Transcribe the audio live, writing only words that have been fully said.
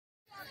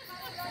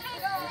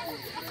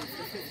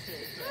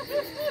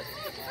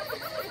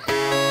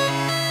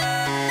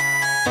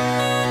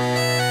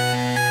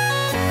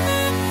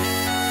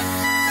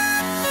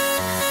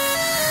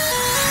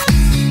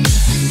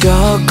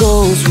Dog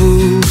goes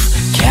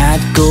woof,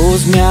 cat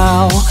goes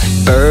meow,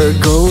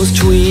 bird goes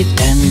tweet,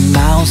 and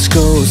mouse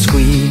goes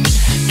squeak.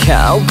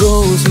 Cow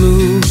goes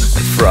moo,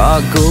 and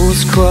frog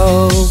goes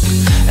croak,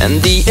 and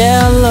the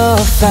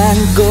elephant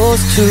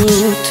goes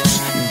toot.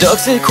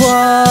 Ducks say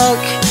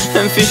quack,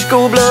 and fish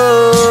go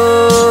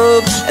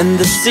blub, and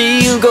the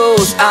seal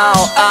goes ow,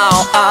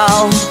 ow,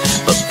 ow.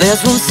 But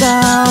there's one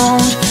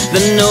sound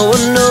that no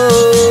one knows.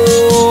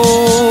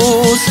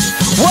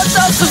 What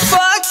does the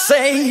fox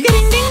say?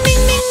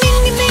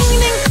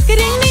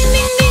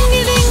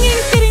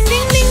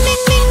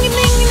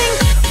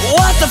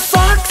 What the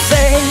fox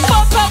say?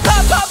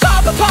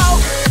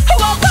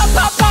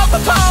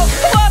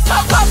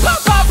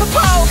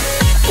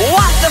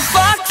 What the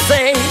fox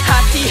say?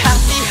 Hatty,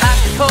 hatty,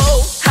 hatty ho,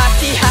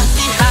 hatty,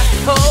 hatty, hatty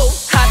ho,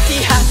 hatty,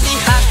 hatty,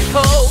 hatty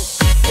ho.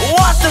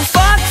 What the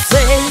fox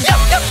say?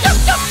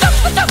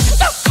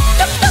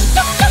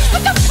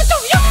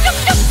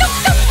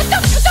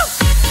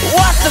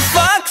 What the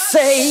fox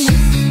say?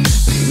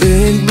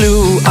 Big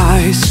blue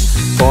eyes,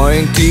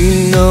 pointy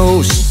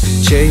nose,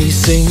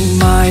 chasing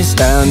mice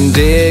and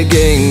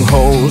digging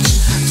holes.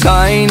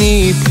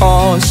 Tiny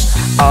paws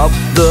up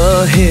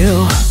the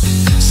hill.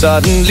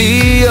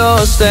 Suddenly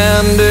you're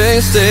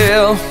standing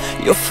still.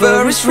 Your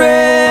fur is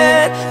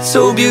red,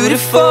 so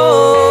beautiful,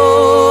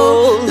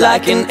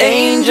 like an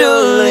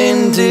angel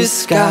in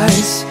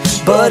disguise.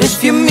 But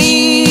if you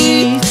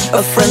meet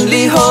a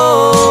friendly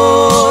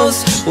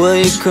horse, will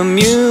you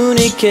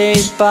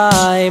communicate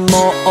by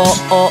more?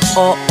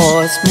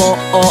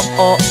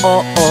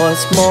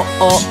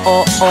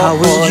 How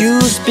will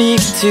you speak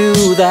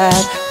to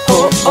that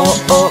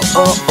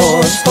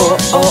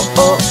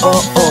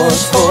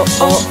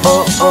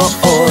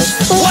horse?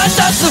 What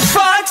does the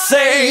fox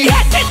say?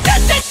 What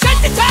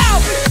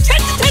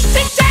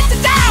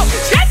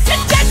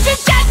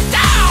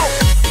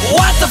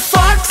the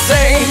fox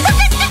say?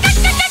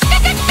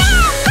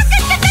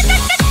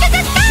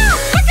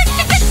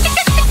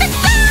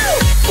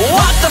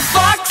 What the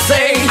fox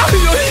say?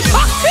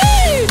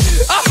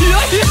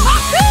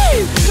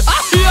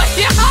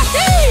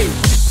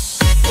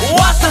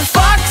 What the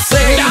fox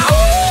say?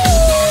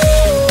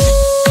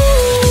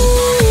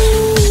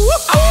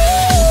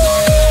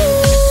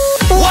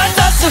 What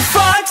does the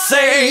fox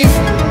say?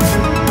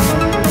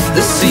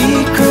 The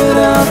secret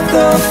of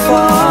the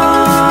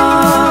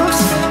fox,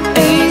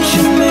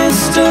 ancient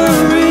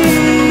mystery,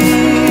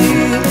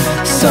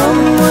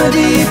 somewhere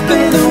deep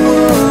in